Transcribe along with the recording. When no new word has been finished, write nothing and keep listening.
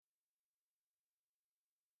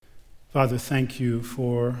Father, thank you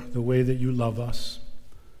for the way that you love us.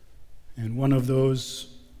 And one of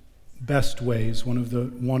those best ways, one of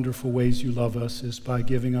the wonderful ways you love us is by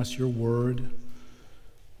giving us your word,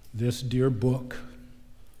 this dear book.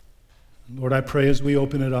 Lord, I pray as we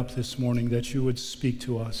open it up this morning that you would speak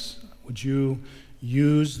to us. Would you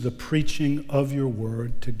use the preaching of your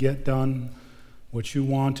word to get done what you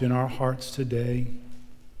want in our hearts today?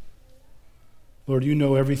 Lord, you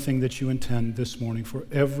know everything that you intend this morning for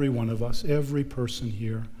every one of us, every person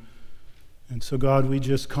here. And so, God, we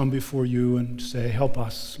just come before you and say, help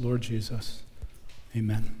us, Lord Jesus.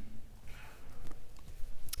 Amen.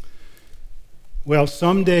 Well,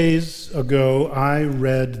 some days ago, I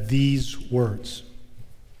read these words.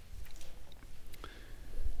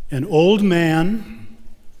 An old man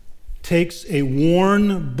takes a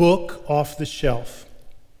worn book off the shelf.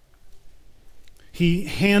 He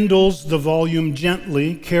handles the volume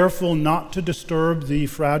gently, careful not to disturb the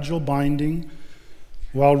fragile binding,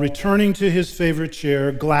 while returning to his favorite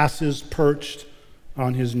chair, glasses perched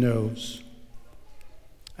on his nose.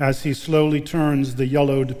 As he slowly turns the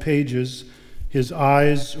yellowed pages, his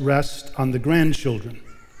eyes rest on the grandchildren,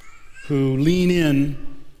 who lean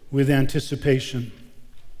in with anticipation.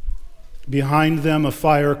 Behind them, a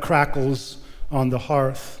fire crackles on the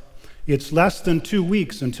hearth. It's less than 2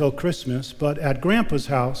 weeks until Christmas, but at Grandpa's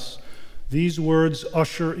house, these words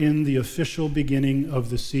usher in the official beginning of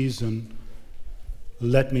the season.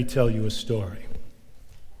 Let me tell you a story.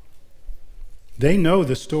 They know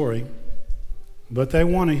the story, but they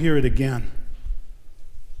want to hear it again.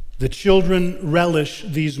 The children relish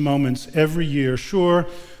these moments every year. Sure,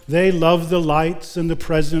 they love the lights and the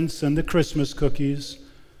presents and the Christmas cookies,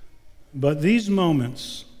 but these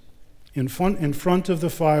moments in front of the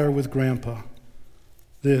fire with Grandpa,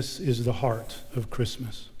 this is the heart of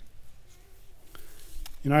Christmas.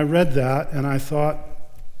 I read that and I thought,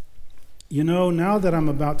 now that I'm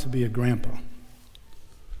about to be a grandpa,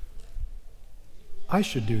 I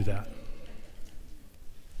should do that.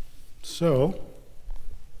 So,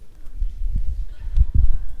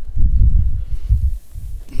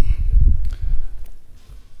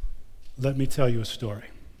 let me tell you a story.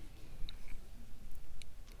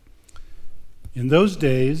 In those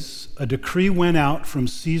days, a decree went out from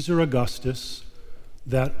Caesar Augustus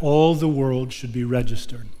that all the world should be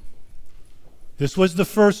registered. This was the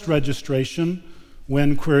first registration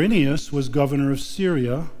when Quirinius was governor of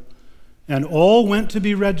Syria, and all went to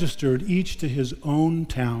be registered, each to his own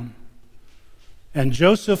town. And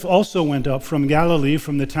Joseph also went up from Galilee,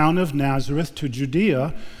 from the town of Nazareth to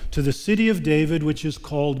Judea, to the city of David, which is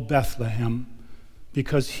called Bethlehem,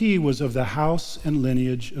 because he was of the house and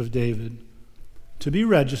lineage of David, to be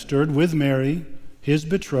registered with Mary, his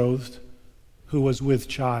betrothed, who was with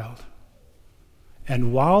child.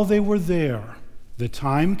 And while they were there, the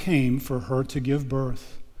time came for her to give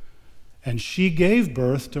birth. And she gave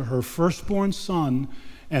birth to her firstborn son,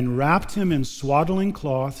 and wrapped him in swaddling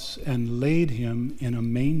cloths, and laid him in a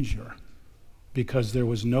manger, because there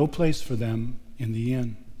was no place for them in the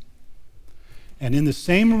inn. And in the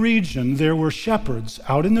same region there were shepherds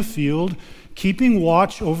out in the field, keeping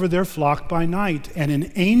watch over their flock by night. And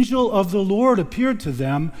an angel of the Lord appeared to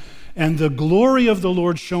them, and the glory of the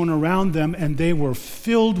Lord shone around them, and they were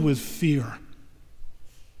filled with fear.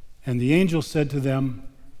 And the angel said to them,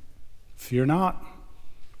 "Fear not,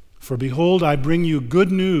 for behold, I bring you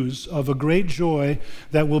good news of a great joy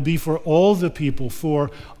that will be for all the people.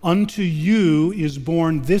 For unto you is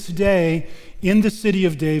born this day in the city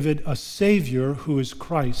of David a Savior, who is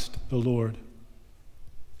Christ the Lord.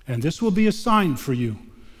 And this will be a sign for you.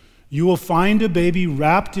 You will find a baby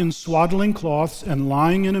wrapped in swaddling cloths and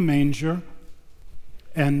lying in a manger."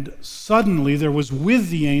 And suddenly there was with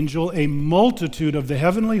the angel a multitude of the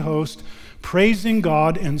heavenly host, praising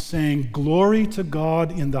God and saying, "Glory to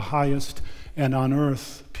God in the highest, and on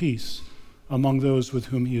earth peace among those with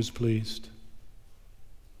whom he is pleased."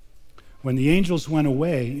 When the angels went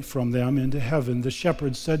away from them into heaven, the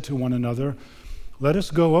shepherds said to one another, "Let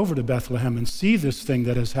us go over to Bethlehem and see this thing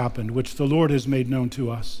that has happened, which the Lord has made known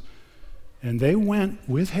to us." And they went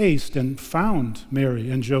with haste and found Mary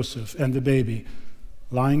and Joseph and the baby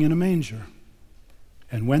lying in a manger.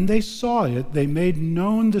 And when they saw it, they made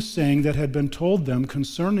known the saying that had been told them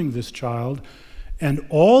concerning this child, and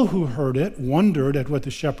all who heard it wondered at what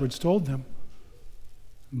the shepherds told them.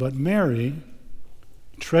 But Mary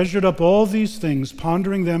treasured up all these things,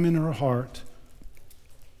 pondering them in her heart.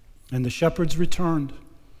 And the shepherds returned,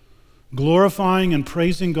 glorifying and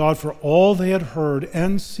praising God for all they had heard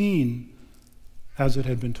and seen as it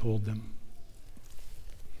had been told them.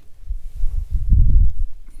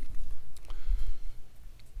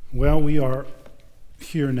 Well, we are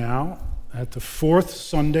here now at the fourth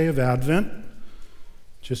Sunday of Advent.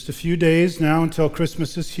 Just a few days now until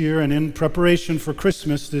Christmas is here, and in preparation for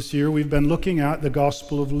Christmas this year, we've been looking at the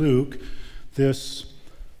Gospel of Luke, this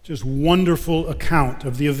just wonderful account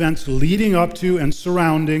of the events leading up to and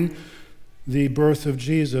surrounding the birth of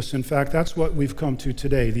Jesus. In fact, that's what we've come to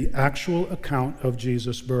today, the actual account of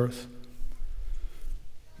Jesus' birth.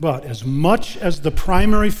 But as much as the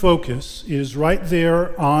primary focus is right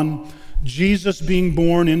there on Jesus being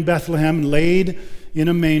born in Bethlehem, laid in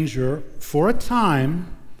a manger, for a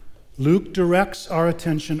time, Luke directs our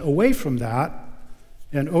attention away from that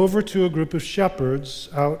and over to a group of shepherds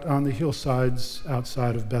out on the hillsides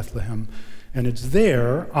outside of Bethlehem. And it's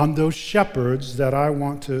there, on those shepherds, that I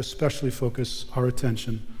want to especially focus our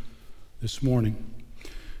attention this morning.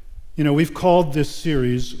 You know, we've called this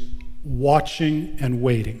series Watching and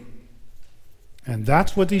Waiting. And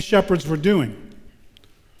that's what these shepherds were doing.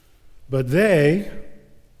 But they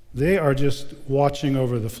are just watching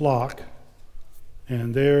over the flock,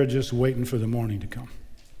 and they're just waiting for the morning to come.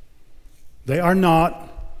 They are not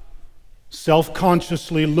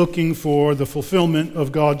self-consciously looking for the fulfillment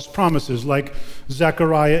of God's promises like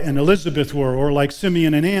Zechariah and Elizabeth were, or like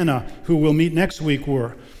Simeon and Anna, who we'll meet next week,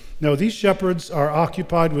 were. No, these shepherds are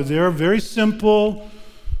occupied with their very simple,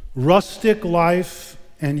 rustic life,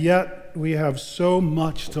 and yet we have so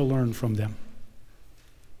much to learn from them.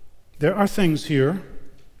 There are things here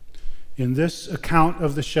in this account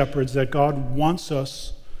of the shepherds that God wants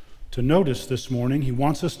us to notice this morning. He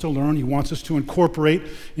wants us to learn. He wants us to incorporate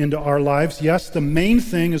into our lives. Yes, the main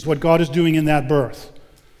thing is what God is doing in that birth.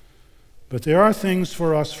 But there are things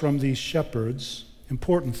for us from these shepherds,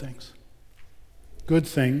 important things, good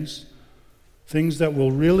things, things that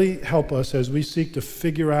will really help us as we seek to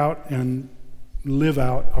figure out and live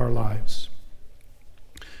out our lives.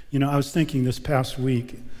 You know, I was thinking this past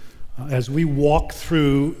week, as we walk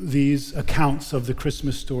through these accounts of the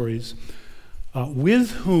Christmas stories,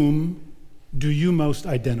 with whom do you most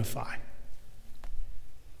identify?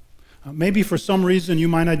 Maybe for some reason you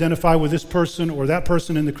might identify with this person or that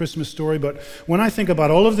person in the Christmas story, but when I think about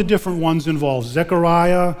all of the different ones involved,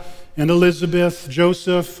 Zechariah and Elizabeth,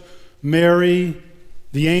 Joseph, Mary,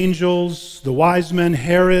 the angels, the wise men,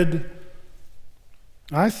 Herod,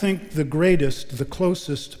 I think the greatest, the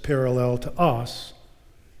closest parallel to us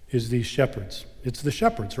is these shepherds. It's the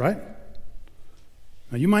shepherds, right?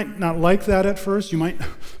 Now, you might not like that at first. You might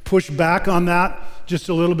push back on that just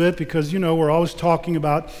a little bit because, you know, we're always talking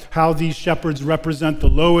about how these shepherds represent the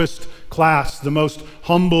lowest class, the most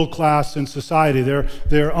humble class in society.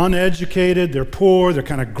 They're uneducated, they're poor, they're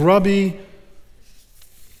kind of grubby.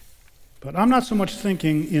 But I'm not so much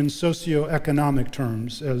thinking in socioeconomic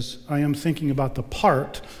terms as I am thinking about the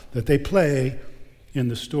part that they play in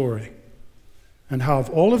the story. And how of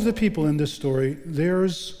all of the people in this story,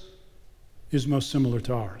 theirs is most similar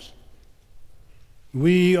to ours.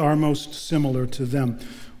 We are most similar to them.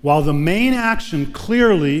 While the main action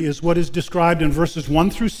clearly is what is described in verses 1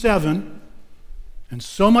 through 7, and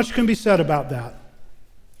so much can be said about that.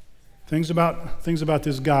 Things about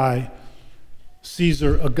this guy,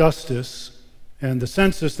 Caesar Augustus, and the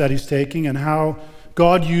census that he's taking, and how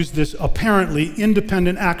God used this apparently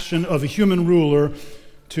independent action of a human ruler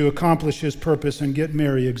to accomplish his purpose and get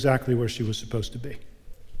Mary exactly where she was supposed to be.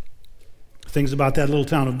 Things about that little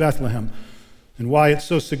town of Bethlehem and why it's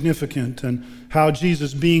so significant, and how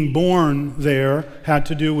Jesus being born there had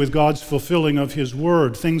to do with God's fulfilling of his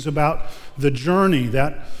word. Things about the journey,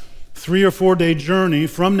 that 3 or 4 day journey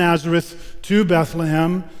from Nazareth to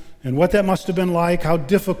Bethlehem, and what that must have been like, how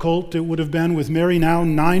difficult it would have been with Mary now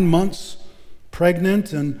 9 months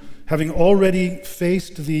pregnant and having already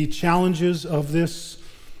faced the challenges of this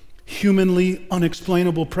humanly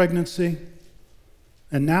unexplainable pregnancy,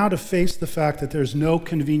 and now to face the fact that there's no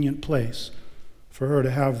convenient place for her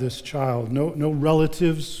to have this child, no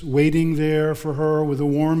relatives waiting there for her with a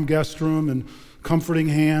warm guest room and comforting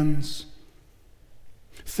hands.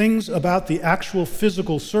 Things about the actual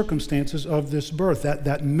physical circumstances of this birth,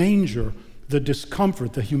 that manger, the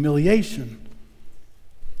discomfort, the humiliation.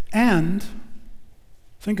 And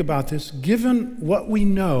think about this, given what we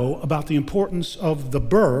know about the importance of the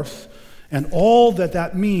birth and all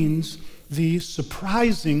that means, the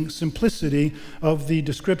surprising simplicity of the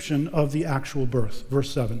description of the actual birth. Verse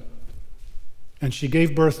 7. And she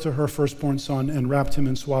gave birth to her firstborn son and wrapped him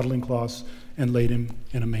in swaddling cloths and laid him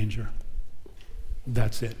in a manger.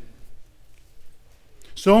 That's it.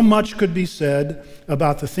 So much could be said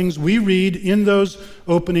about the things we read in those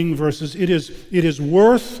opening verses. It is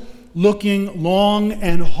worth looking long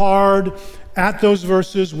and hard at those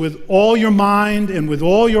verses with all your mind and with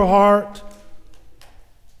all your heart.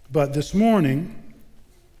 But this morning,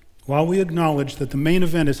 While we acknowledge that the main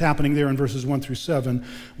event is happening there in verses 1 through 7,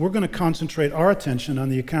 we're going to concentrate our attention on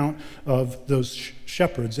the account of those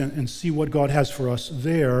shepherds and see what God has for us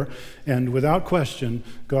there. And without question,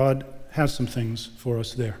 God has some things for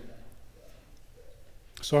us there.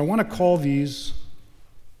 So I want to call these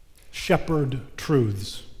shepherd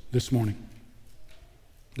truths this morning.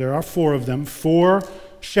 There are 4 of them, 4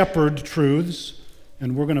 shepherd truths,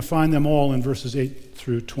 and we're going to find them all in verses 8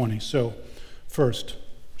 through 20. So, first,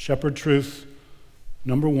 shepherd truth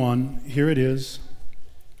number 1, here it is.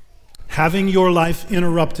 Having your life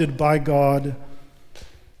interrupted by God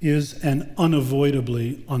is an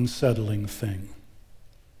unavoidably unsettling thing.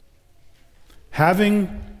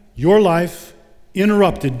 Having your life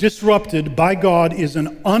interrupted, disrupted by God is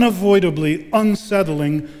an unavoidably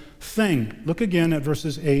unsettling thing. Look again at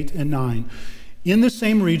verses 8 and 9. In the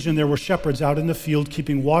same region, there were shepherds out in the field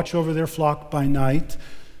keeping watch over their flock by night,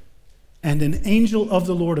 and an angel of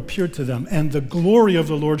the Lord appeared to them, and the glory of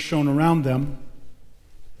the Lord shone around them,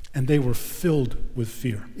 and they were filled with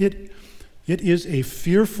fear. It is a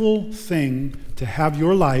fearful thing to have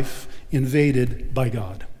your life invaded by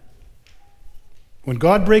God. When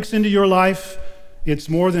God breaks into your life, it's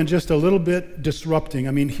more than just a little bit disrupting.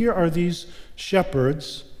 I mean, here are these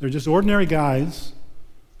shepherds. They're just ordinary guys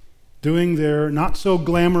doing their not so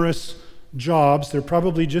glamorous jobs. They're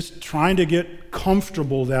probably just trying to get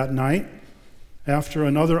comfortable that night after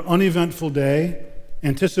another uneventful day,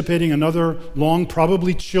 anticipating another long,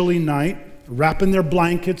 probably chilly night, wrapping their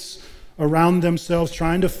blankets around themselves,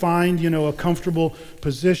 trying to find, a comfortable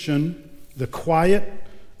position. The quiet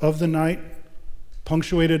of the night,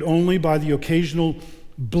 punctuated only by the occasional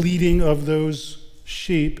bleating of those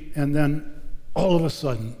sheep, and then all of a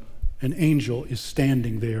sudden, an angel is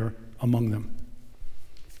standing there among them.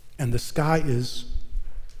 And the sky is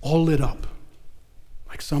all lit up,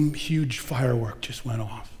 like some huge firework just went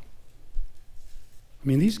off. I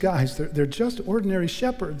mean, these guys, they're just ordinary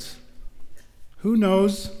shepherds. Who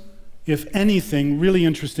knows if anything really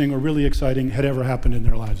interesting or really exciting had ever happened in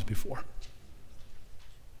their lives before?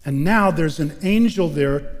 And now there's an angel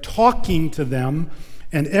there talking to them,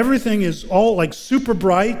 and everything is all like super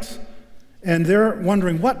bright, and they're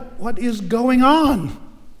wondering, what is going on?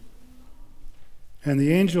 And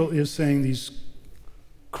the angel is saying these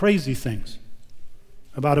crazy things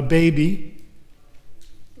about a baby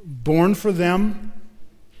born for them,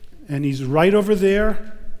 and he's right over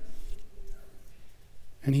there,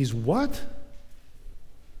 and he's what?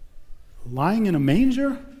 Lying in a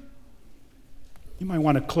manger? You might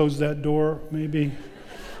want to close that door, maybe.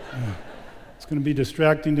 It's going to be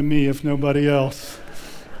distracting to me if nobody else.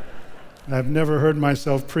 I've never heard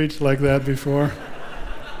myself preach like that before.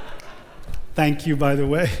 Thank you, by the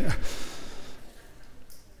way.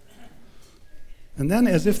 And then,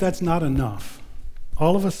 as if that's not enough,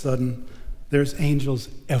 all of a sudden, there's angels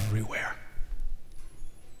everywhere.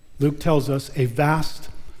 Luke tells us a vast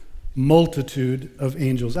multitude of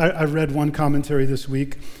angels. I read one commentary this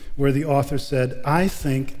week where the author said, I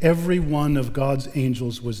think every one of God's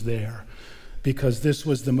angels was there because this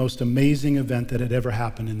was the most amazing event that had ever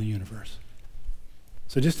happened in the universe.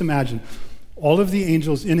 So just imagine all of the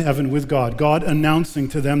angels in heaven with God announcing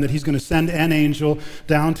to them that he's going to send an angel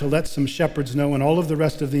down to let some shepherds know, and all of the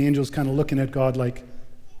rest of the angels kind of looking at God like,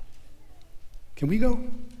 can we go?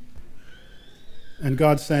 And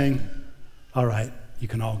God saying, all right, you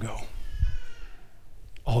can all go.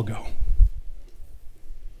 All go.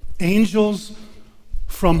 Angels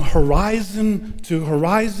from horizon to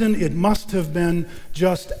horizon, it must have been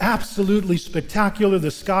just absolutely spectacular.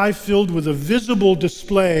 The sky filled with a visible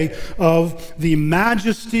display of the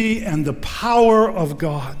majesty and the power of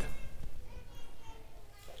God.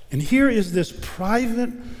 And here is this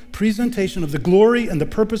private presentation of the glory and the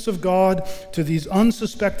purpose of God to these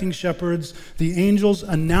unsuspecting shepherds, the angels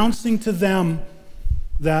announcing to them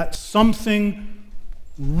that something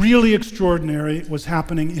really extraordinary was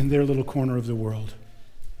happening in their little corner of the world.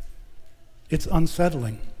 It's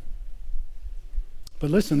unsettling.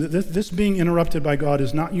 But listen, this being interrupted by God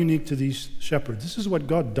is not unique to these shepherds. This is what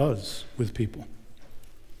God does with people.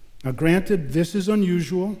 Now, granted, this is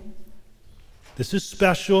unusual. This is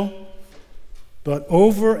special. But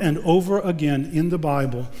over and over again in the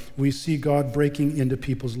Bible, we see God breaking into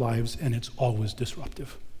people's lives, and it's always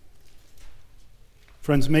disruptive.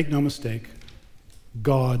 Friends, make no mistake,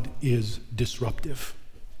 God is disruptive.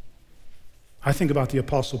 I think about the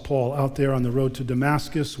Apostle Paul out there on the road to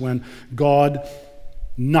Damascus when God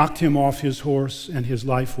knocked him off his horse and his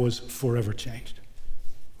life was forever changed.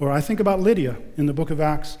 Or I think about Lydia in the book of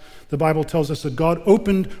Acts. The Bible tells us that God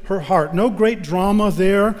opened her heart. No great drama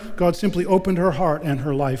there. God simply opened her heart and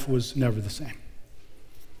her life was never the same.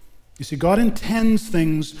 You see, God intends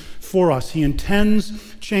things for us. He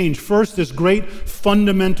intends change. First, this great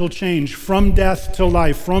fundamental change from death to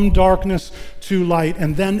life, from darkness to light,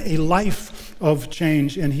 and then a life of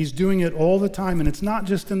change. And he's doing it all the time. And it's not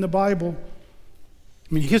just in the Bible.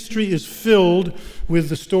 I mean, history is filled with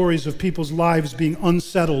the stories of people's lives being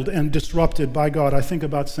unsettled and disrupted by God. I think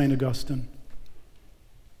about St. Augustine.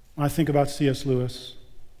 I think about C.S. Lewis.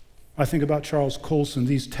 I think about Charles Colson,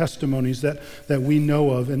 these testimonies that we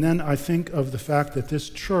know of. And then I think of the fact that this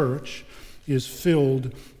church is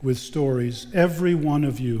filled with stories. Every one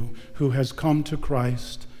of you who has come to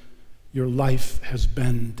Christ, your life has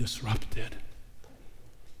been disrupted.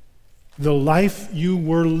 The life you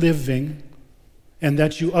were living and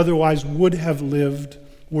that you otherwise would have lived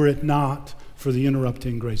were it not for the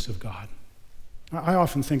interrupting grace of God. I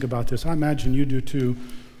often think about this. I imagine you do too,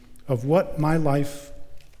 of what my life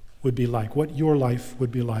would be like, what your life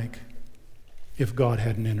would be like if God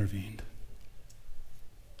hadn't intervened.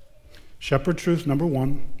 Shepherd truth number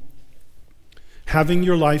 1, having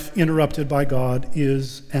your life interrupted by God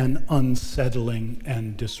is an unsettling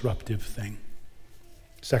and disruptive thing.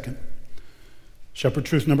 Second, shepherd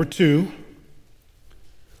truth number 2,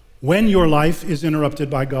 when your life is interrupted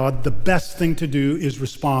by God, the best thing to do is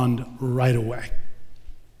respond right away.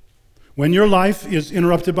 When your life is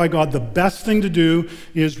interrupted by God, the best thing to do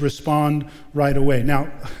is respond right away.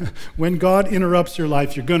 Now, when God interrupts your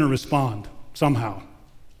life, you're going to respond somehow.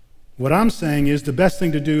 What I'm saying is the best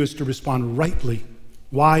thing to do is to respond rightly,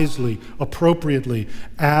 wisely, appropriately,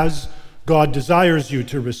 as God desires you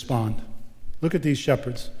to respond. Look at these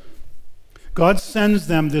shepherds. God sends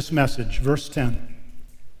them this message, verse 10.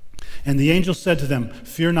 And the angel said to them,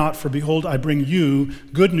 "Fear not, for behold, I bring you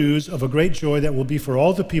good news of a great joy that will be for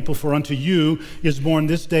all the people. For unto you is born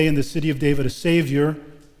this day in the city of David a Savior,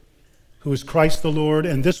 who is Christ the Lord.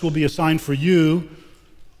 And this will be a sign for you.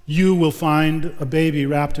 You will find a baby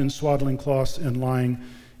wrapped in swaddling cloths and lying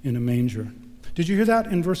in a manger." Did you hear that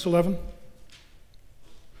in verse 11?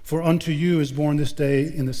 For unto you is born this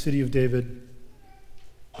day in the city of David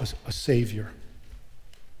a Savior.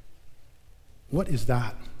 What is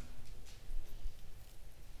that?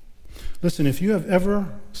 Listen, if you have ever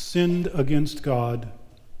sinned against God,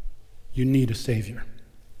 you need a Savior.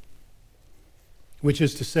 Which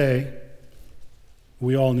is to say,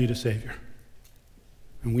 we all need a Savior.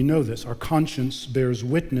 And we know this. Our conscience bears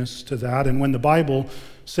witness to that. And when the Bible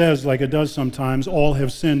says, like it does sometimes, all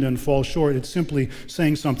have sinned and fall short, it's simply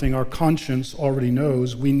saying something our conscience already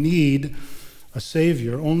knows. We need a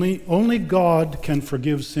Savior. Only God can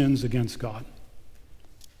forgive sins against God.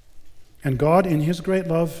 And God, in his great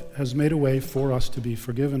love, has made a way for us to be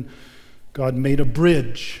forgiven. God made a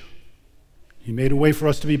bridge. He made a way for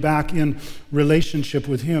us to be back in relationship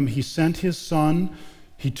with him. He sent his Son.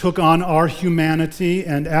 He took on our humanity,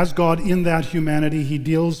 and as God in that humanity, he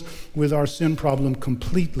deals with our sin problem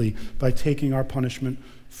completely by taking our punishment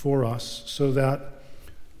for us, so that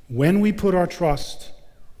when we put our trust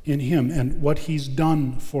in him and what he's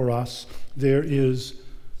done for us, there is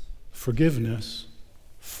forgiveness,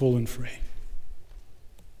 full and free.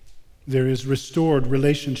 There is restored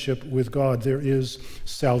relationship with God. There is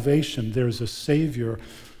salvation. There is a Savior.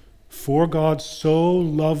 For God so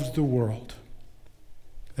loved the world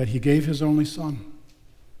that he gave his only Son,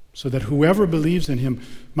 so that whoever believes in him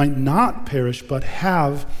might not perish but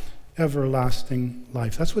have everlasting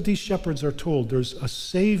life. That's what these shepherds are told. There's a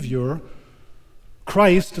Savior,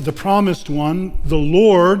 Christ, the promised one, the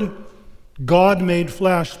Lord, God made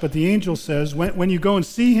flesh. But the angel says, when you go and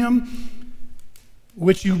see him,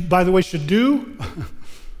 which you, by the way, should do,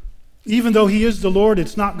 even though he is the Lord,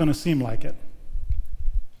 it's not going to seem like it.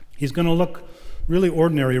 He's going to look really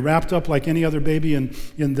ordinary, wrapped up like any other baby in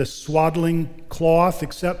this swaddling cloth,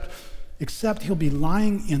 except he'll be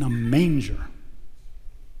lying in a manger.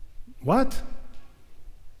 What?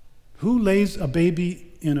 Who lays a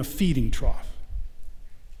baby in a feeding trough?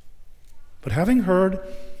 But having heard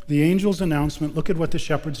the angel's announcement, look at what the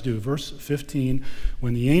shepherds do. Verse 15,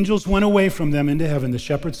 when the angels went away from them into heaven, the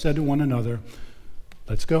shepherds said to one another,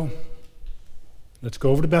 let's go. Let's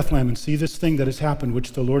go over to Bethlehem and see this thing that has happened,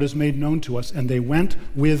 which the Lord has made known to us. And they went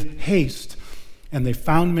with haste, and they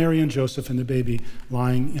found Mary and Joseph and the baby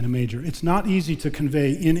lying in a manger. It's not easy to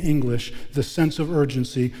convey in English the sense of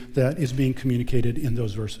urgency that is being communicated in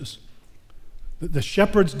those verses. The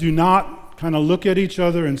shepherds do not kind of look at each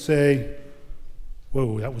other and say,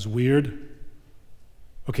 whoa, that was weird.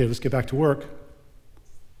 Okay, let's get back to work.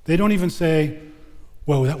 They don't even say,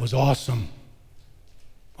 whoa, that was awesome.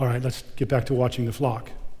 All right, let's get back to watching the flock.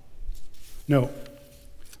 No.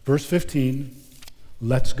 Verse 15,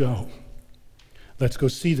 let's go. Let's go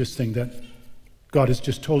see this thing that God has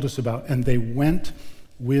just told us about. And they went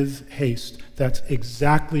with haste. That's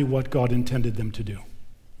exactly what God intended them to do.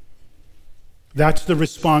 That's the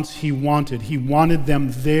response he wanted. He wanted them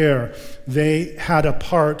there. They had a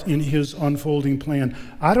part in his unfolding plan.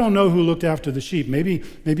 I don't know who looked after the sheep. Maybe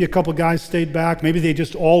a couple guys stayed back. Maybe they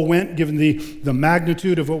just all went, given the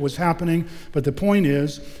magnitude of what was happening. But the point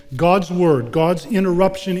is, God's word, God's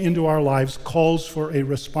interruption into our lives calls for a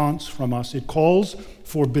response from us. It calls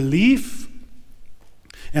for belief,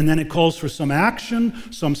 and then it calls for some action,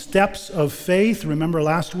 some steps of faith. Remember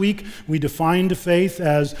last week we defined faith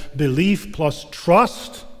as belief plus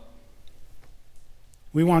trust.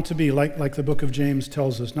 We want to be, like the book of James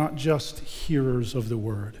tells us, not just hearers of the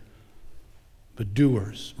word, but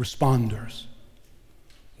doers, responders.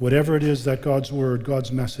 Whatever it is that God's word,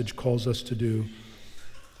 God's message calls us to do.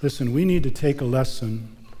 Listen, we need to take a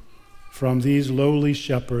lesson from these lowly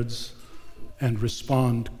shepherds and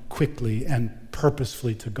respond quickly and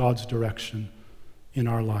purposefully to God's direction in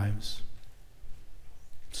our lives.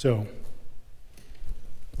 So,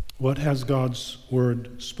 what has God's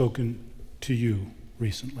word spoken to you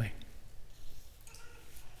recently?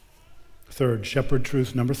 Third, shepherd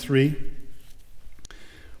truth number 3.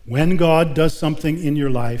 When God does something in your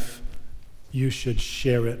life, you should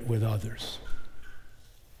share it with others.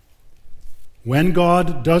 When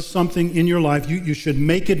God does something in your life, you should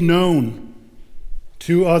make it known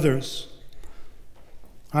to others.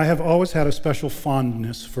 I have always had a special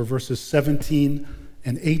fondness for verses 17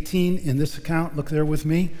 and 18 in this account. Look there with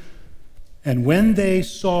me. And when they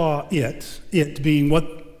saw it being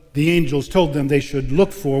what the angels told them they should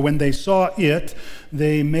look for, when they saw it,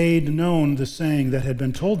 they made known the saying that had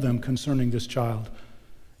been told them concerning this child.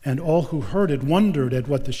 And all who heard it wondered at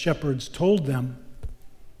what the shepherds told them.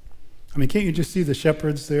 I mean, can't you just see the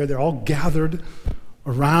shepherds there? They're all gathered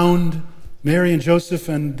around Mary and Joseph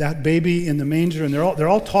and that baby in the manger, and they're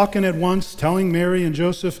all talking at once, telling Mary and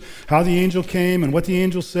Joseph how the angel came and what the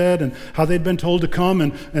angel said and how they'd been told to come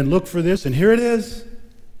and look for this, and here it is.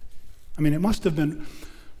 I mean, it must have been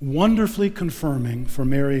wonderfully confirming for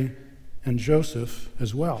Mary and Joseph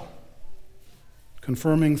as well,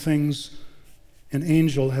 confirming things an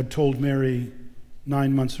angel had told Mary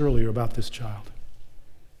 9 months earlier about this child,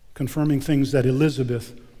 confirming things that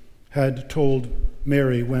Elizabeth had told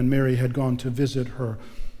Mary when Mary had gone to visit her.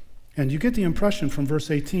 And you get the impression from verse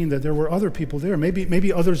 18 that there were other people there,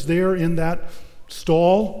 maybe others there in that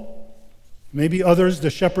stall, maybe others the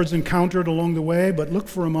shepherds encountered along the way. But look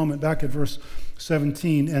for a moment back at verse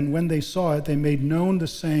 17. And when they saw it, they made known the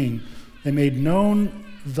saying. They made known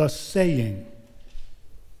the saying.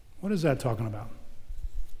 What is that talking about?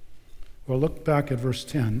 Well, look back at verse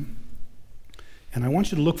 10. And I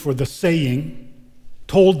want you to look for the saying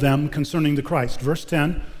told them concerning the Christ. Verse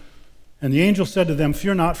 10, and the angel said to them,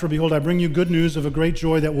 "Fear not, for behold, I bring you good news of a great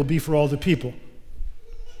joy that will be for all the people."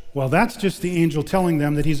 Well, that's just the angel telling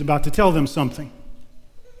them that he's about to tell them something.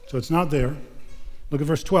 So it's not there. Look at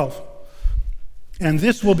verse 12. "And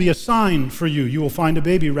this will be a sign for you. You will find a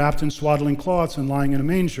baby wrapped in swaddling cloths and lying in a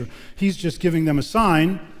manger." He's just giving them a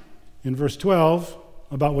sign in verse 12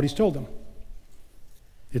 about what he's told them.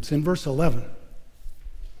 It's in verse 11.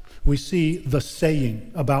 We see the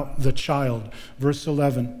saying about the child. Verse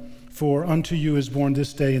 11, "For unto you is born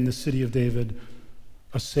this day in the city of David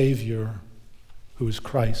a Savior, who is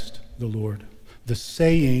Christ the Lord." The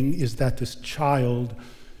saying is that this child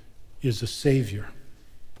is a Savior.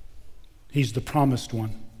 He's the promised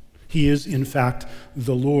one. He is, in fact,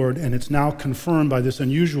 the Lord, and it's now confirmed by this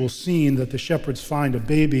unusual scene that the shepherds find a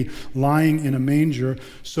baby lying in a manger,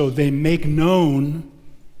 so they make known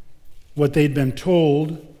what they'd been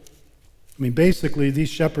told. I mean, basically, these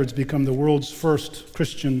shepherds become the world's first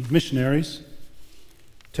Christian missionaries,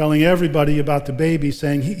 telling everybody about the baby,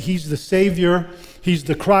 saying, he's the Savior, he's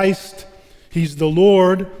the Christ, he's the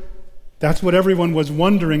Lord. That's what everyone was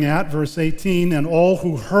wondering at, verse 18, and all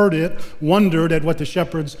who heard it wondered at what the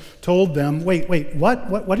shepherds told them. Wait,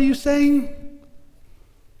 what are you saying?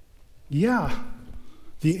 Yeah,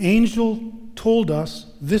 the angel told us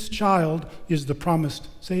this child is the promised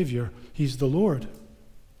Savior. He's the Lord.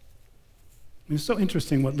 It's so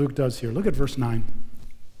interesting what Luke does here. Look at verse 9.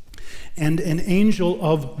 "And an angel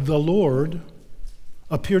of the Lord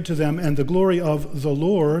appeared to them, and the glory of the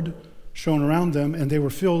Lord shone around them, and they were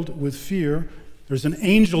filled with fear." There's an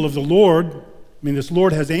angel of the Lord. I mean, this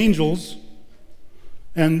Lord has angels,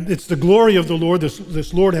 and it's the glory of the Lord.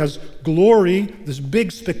 This Lord has glory, this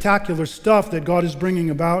big spectacular stuff that God is bringing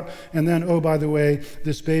about. And then, oh, by the way,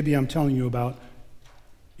 this baby I'm telling you about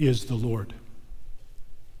is the Lord.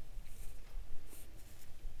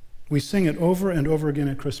 We sing it over and over again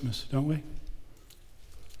at Christmas, don't we?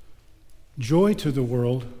 Joy to the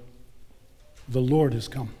world, the Lord is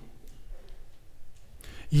come.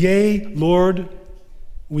 Yea, Lord,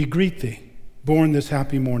 we greet thee, born this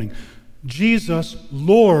happy morning. Jesus,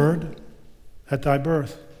 Lord, at thy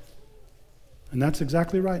birth. And that's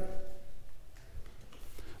exactly right.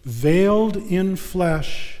 Veiled in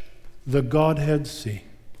flesh, the Godhead see.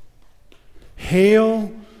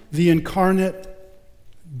 Hail the incarnate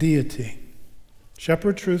deity.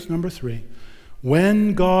 Shepherd truth number 3.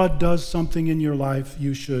 When God does something in your life,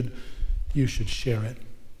 you should share it.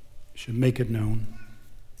 You should make it known.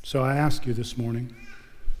 So I ask you this morning,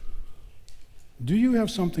 do you have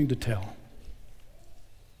something to tell?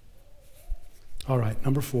 All right,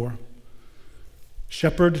 number 4.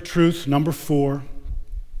 Shepherd truth number 4.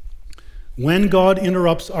 When God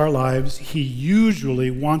interrupts our lives, he usually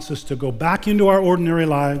wants us to go back into our ordinary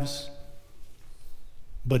lives,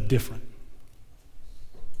 but different.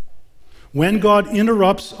 When God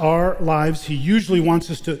interrupts our lives, he usually wants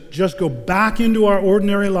us to just go back into our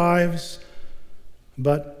ordinary lives,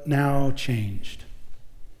 but now changed.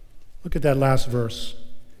 Look at that last verse,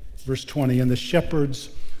 verse 20. And the shepherds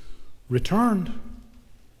returned,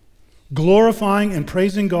 glorifying and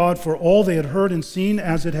praising God for all they had heard and seen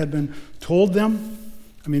as it had been told them.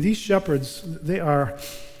 I mean, these shepherds, they are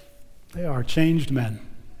changed men.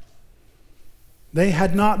 They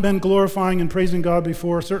had not been glorifying and praising God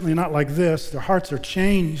before, certainly not like this. Their hearts are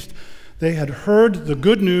changed. They had heard the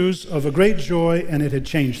good news of a great joy, and it had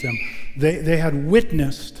changed them. They had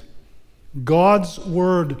witnessed God's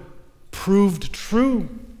word proved true,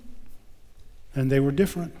 and they were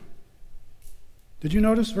different. Did you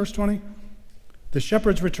notice verse 20? The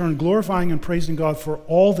shepherds returned glorifying and praising God for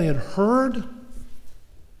all they had heard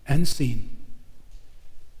and seen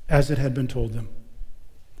as it had been told them.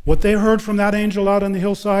 What they heard from that angel out on the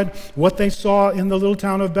hillside, what they saw in the little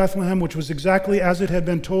town of Bethlehem, which was exactly as it had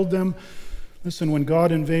been told them. Listen, when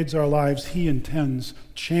God invades our lives, he intends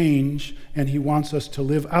change, and he wants us to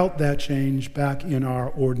live out that change back in our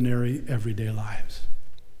ordinary, everyday lives.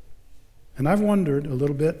 And I've wondered a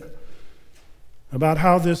little bit about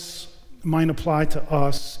how this might apply to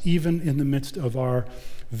us, even in the midst of our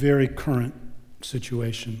very current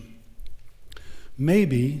situation.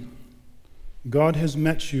 Maybe God has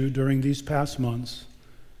met you during these past months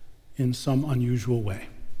in some unusual way.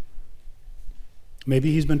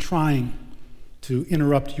 Maybe he's been trying to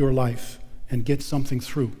interrupt your life and get something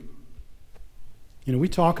through. You know, we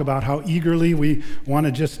talk about how eagerly we want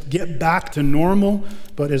to just get back to normal,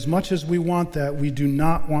 but as much as we want that, we do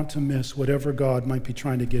not want to miss whatever God might be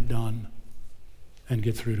trying to get done and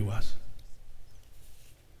get through to us.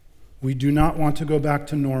 We do not want to go back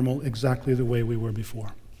to normal exactly the way we were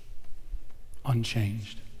before,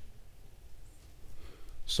 unchanged.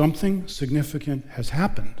 Something significant has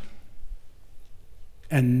happened,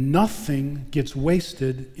 and nothing gets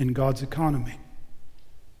wasted in God's economy.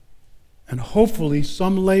 And hopefully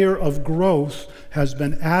some layer of growth has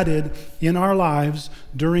been added in our lives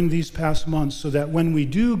during these past months so that when we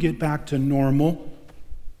do get back to normal,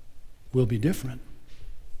 we'll be different.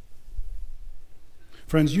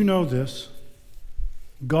 Friends, you know this.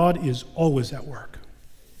 God is always at work.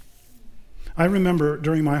 I remember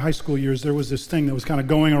during my high school years, there was this thing that was kind of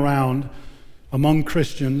going around among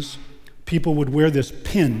Christians. People would wear this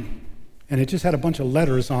pin, and it just had a bunch of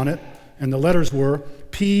letters on it, and the letters were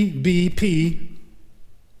PBP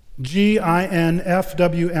GINFWMY,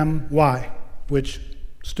 which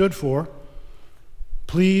stood for,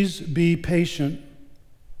 please be patient,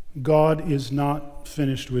 God is not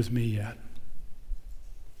finished with me yet.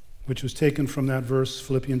 Which was taken from that verse,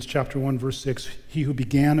 Philippians chapter 1, verse 6. He who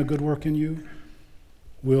began a good work in you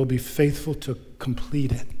will be faithful to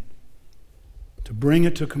complete it, to bring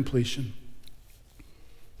it to completion.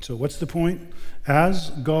 So what's the point? As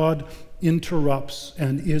God interrupts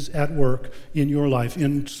and is at work in your life,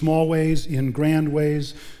 in small ways, in grand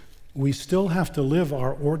ways, we still have to live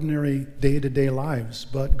our ordinary day-to-day lives,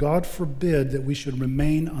 but God forbid that we should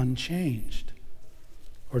remain unchanged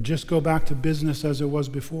or just go back to business as it was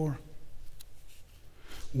before.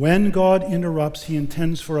 When God interrupts, he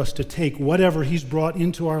intends for us to take whatever he's brought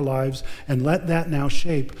into our lives and let that now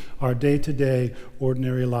shape our day-to-day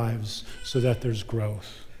ordinary lives so that there's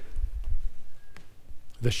growth.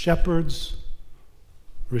 The shepherds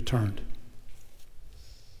returned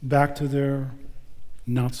back to their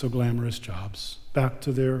not-so-glamorous jobs, back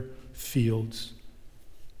to their fields,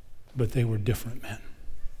 but they were different men.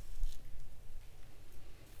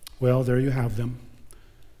 Well, there you have them.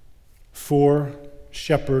 4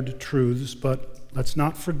 shepherd truths, but let's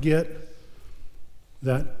not forget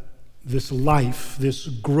that this life, this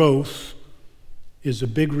growth, is a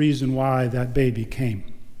big reason why that baby came.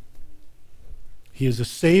 He is a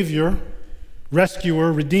Savior,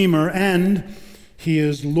 rescuer, redeemer, and he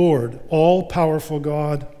is Lord, all-powerful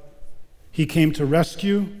God. He came to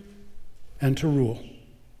rescue and to rule.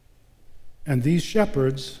 And these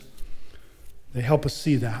shepherds, they help us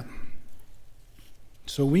see that.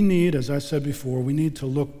 So we need, as I said before, we need to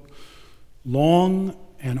look long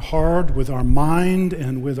and hard with our mind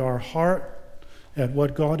and with our heart at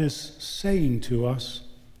what God is saying to us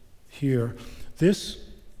here. This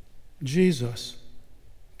Jesus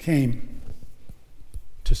came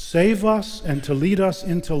to save us and to lead us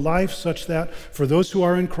into life such that for those who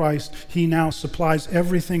are in Christ, he now supplies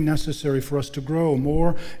everything necessary for us to grow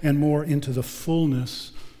more and more into the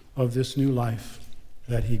fullness of this new life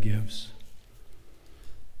that he gives.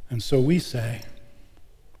 And so we say,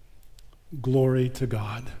 glory to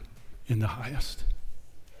God in the highest.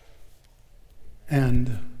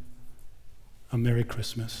 And a Merry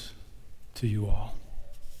Christmas to you all.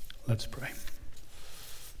 Let's pray.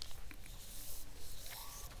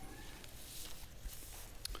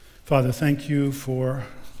 Father, thank you for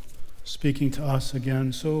speaking to us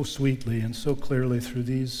again so sweetly and so clearly through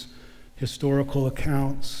these historical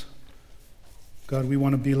accounts. God, we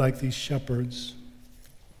want to be like these shepherds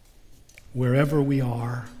wherever we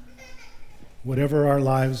are, whatever our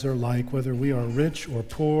lives are like, whether we are rich or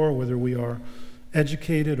poor, whether we are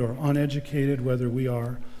educated or uneducated, whether we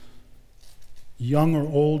are young or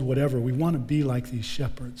old, whatever, we want to be like these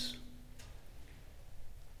shepherds.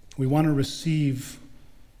 We want to receive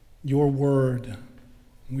your word.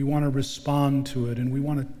 We want to respond to it, and we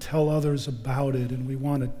want to tell others about it, and we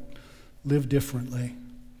want to live differently.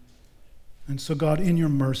 And so, God, in your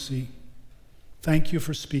mercy, thank you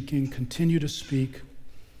for speaking. Continue to speak.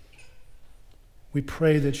 We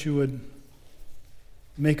pray that you would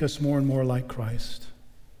make us more and more like Christ.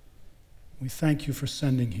 We thank you for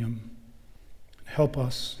sending him. Help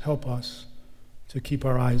us to keep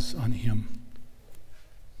our eyes on him.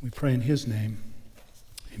 We pray in his name.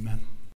 Amen.